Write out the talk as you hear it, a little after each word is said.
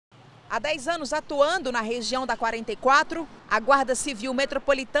Há 10 anos atuando na região da 44, a Guarda Civil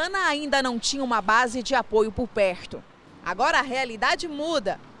Metropolitana ainda não tinha uma base de apoio por perto. Agora a realidade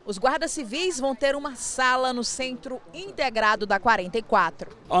muda. Os guardas civis vão ter uma sala no centro integrado da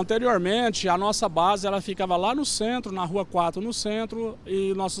 44. Anteriormente, a nossa base ela ficava lá no centro, na rua 4 no centro,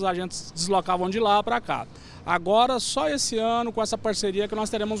 e nossos agentes deslocavam de lá para cá. Agora, só esse ano, com essa parceria, que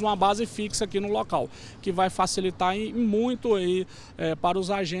nós teremos uma base fixa aqui no local, que vai facilitar muito aí, para os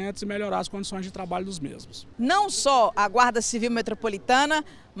agentes e melhorar as condições de trabalho dos mesmos. Não só a Guarda Civil Metropolitana,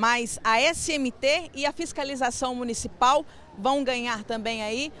 mas a SMT e a fiscalização municipal vão ganhar também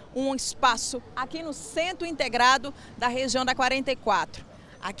aí um espaço aqui no centro integrado da região da 44.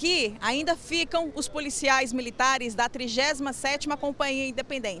 Aqui ainda ficam os policiais militares da 37ª Companhia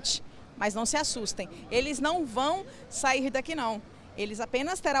Independente. Mas não se assustem, eles não vão sair daqui não. Eles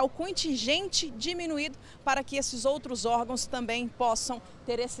apenas terão o contingente diminuído para que esses outros órgãos também possam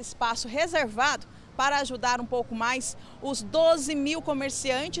ter esse espaço reservado para ajudar um pouco mais os 12 mil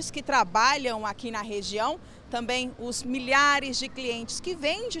comerciantes que trabalham aqui na região, também os milhares de clientes que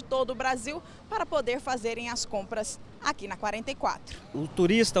vêm de todo o Brasil para poder fazerem as compras aqui na 44. O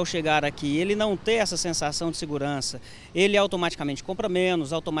turista, ao chegar aqui, ele não ter essa sensação de segurança, ele automaticamente compra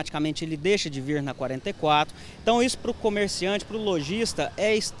menos, automaticamente ele deixa de vir na 44. Então isso para o comerciante, para o lojista,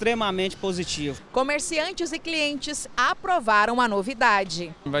 é extremamente positivo. Comerciantes e clientes aprovaram a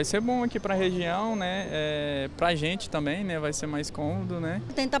novidade. Vai ser bom aqui para a região, né? Para a gente também, né? Vai ser mais cômodo, né?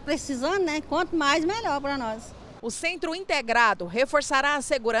 Tem que estar precisando, né? Quanto mais, melhor para nós. O centro integrado reforçará a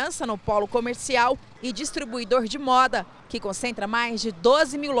segurança no polo comercial e distribuidor de moda, que concentra mais de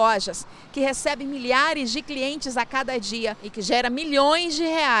 12 mil lojas, que recebe milhares de clientes a cada dia e que gera milhões de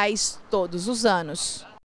reais todos os anos.